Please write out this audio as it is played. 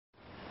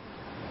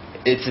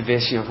it's a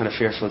bit, kind of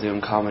fearful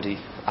doing comedy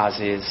as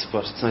is,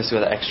 but it's nice to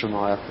go that extra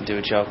mile and do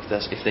a joke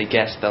that if they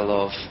get, they'll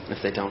love, and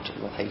if they don't,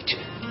 they'll hate you.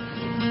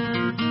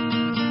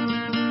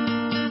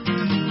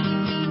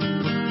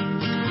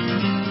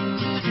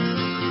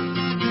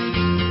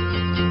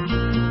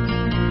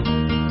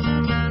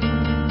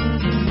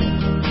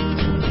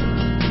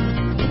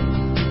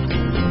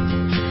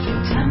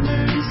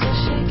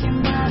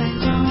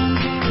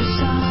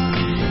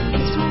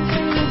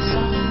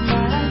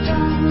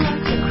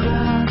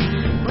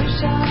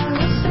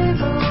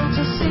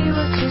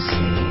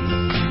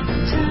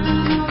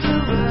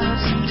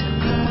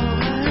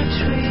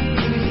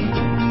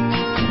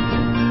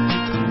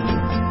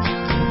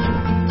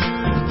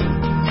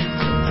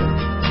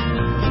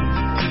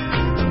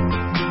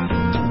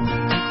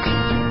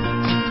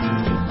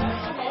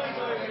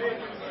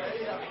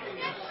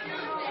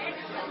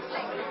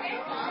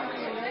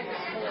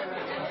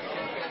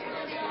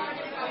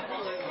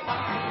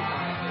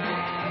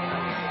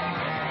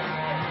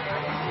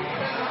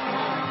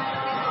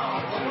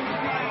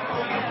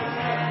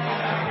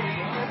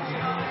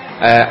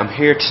 I'm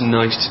here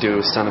tonight to do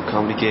a stand-up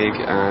comedy gig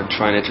and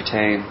try and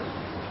entertain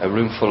a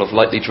room full of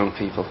lightly drunk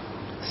people.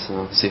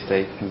 So see if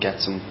they can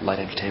get some light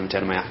entertainment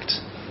out of my act.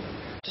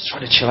 Just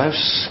try to chill out,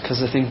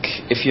 because I think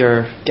if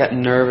you're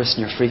getting nervous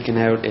and you're freaking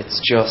out,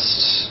 it's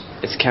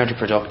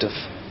counterproductive,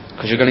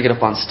 because you're going to get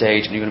up on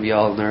stage and you're going to be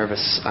all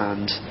nervous,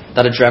 and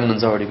that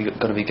adrenaline's already going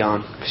to be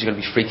gone because you're going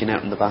to be freaking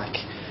out in the back.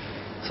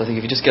 So I think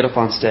if you just get up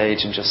on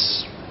stage and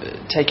just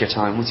take your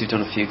time, once you've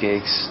done a few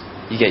gigs,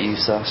 you get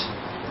used to that.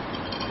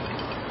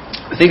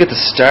 I think at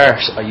the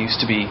start I used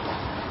to be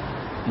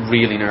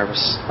really nervous.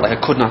 Like, I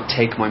could not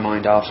take my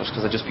mind off it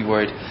because I'd just be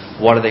worried,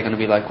 what are they going to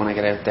be like when I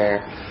get out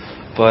there?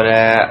 But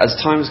as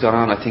time has gone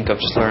on, I think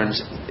I've just learned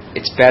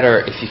it's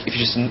better if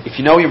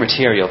you know your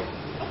material,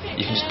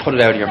 you can just put it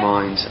out of your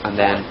mind and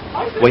then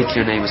wait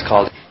till your name is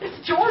called. It's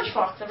George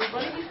Fox,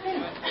 everybody.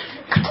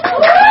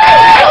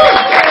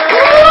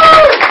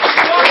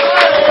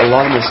 A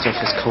lot of my stuff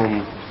has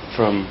come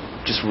from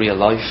just real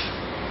life.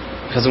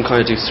 Because I'm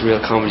kind of do surreal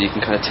comedy, you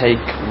can kind of take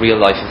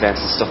real life events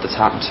and stuff that's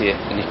happened to you,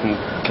 and you can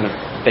kind of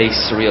base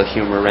surreal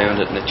humour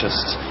around it, and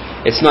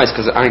it's nice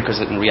because it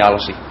anchors it in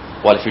reality.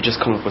 While if you're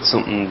just coming up with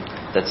something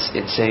that's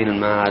insane and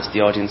mad,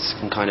 the audience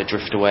can kind of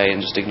drift away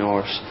and just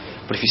ignore it.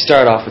 But if you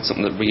start off with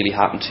something that really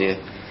happened to you,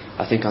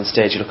 I think on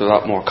stage you look a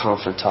lot more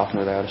confident talking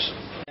about it.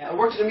 I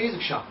worked at a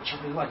music shop, which I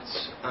really liked,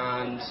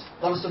 and a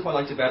lot of stuff I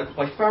liked about it.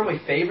 By far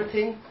my favourite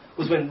thing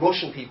was when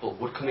Russian people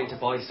would come in to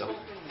buy stuff.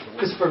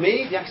 Because for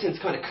me, the accent's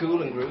kind of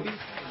cool and groovy.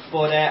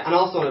 But, and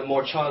also on a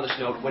more childish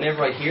note,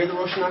 whenever I hear the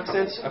Russian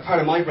accent, a part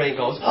of my brain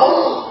goes,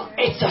 "Oh,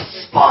 it's a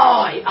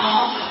spy!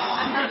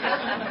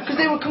 Ah!" Because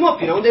they would come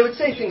up, and they would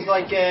say things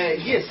like,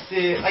 "Yes,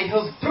 I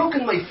have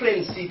broken my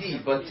friend's CD,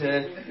 but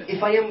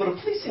if I am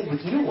replacing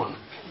with new one,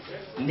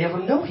 never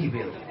know he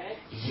will.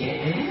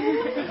 Yeah?"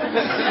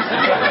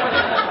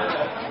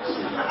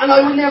 And I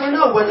would never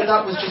know whether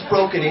that was just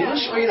broken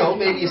English or,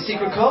 maybe a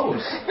secret code.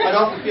 I'd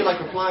often feel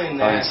like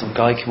replying. Some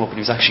guy came up and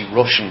he was actually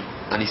Russian,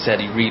 and he said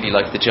he really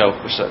liked the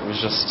joke, which it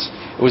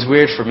was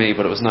weird for me,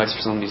 but it was nice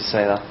for somebody to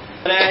say that.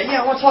 But I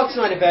want to talk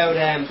tonight about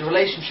the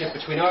relationship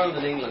between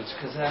Ireland and England,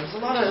 because there's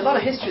a lot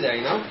of history there,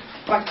 In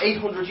fact,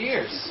 800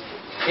 years.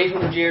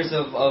 800 years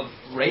of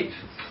rape,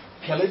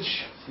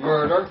 pillage,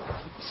 murder,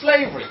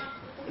 slavery.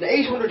 An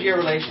 800-year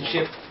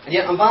relationship, and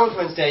yet on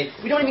Valentine's Day,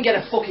 we don't even get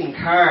a fucking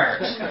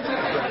card.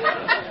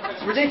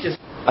 It's ridiculous.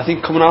 I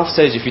think coming off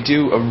stage, if you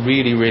do a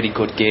really, really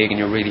good gig and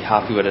you're really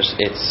happy with it,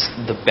 it's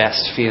the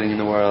best feeling in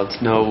the world.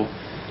 No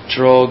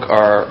drug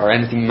or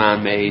anything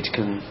man-made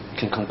can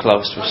come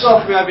close to it. That's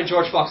all for me. I've been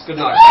George Fox. Good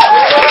night.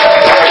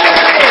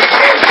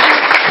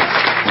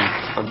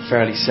 I'm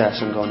fairly set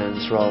on going down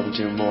this road and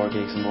doing more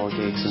gigs and more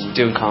gigs, and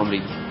doing comedy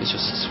is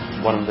just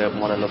what I'm doing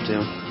and what I love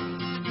doing.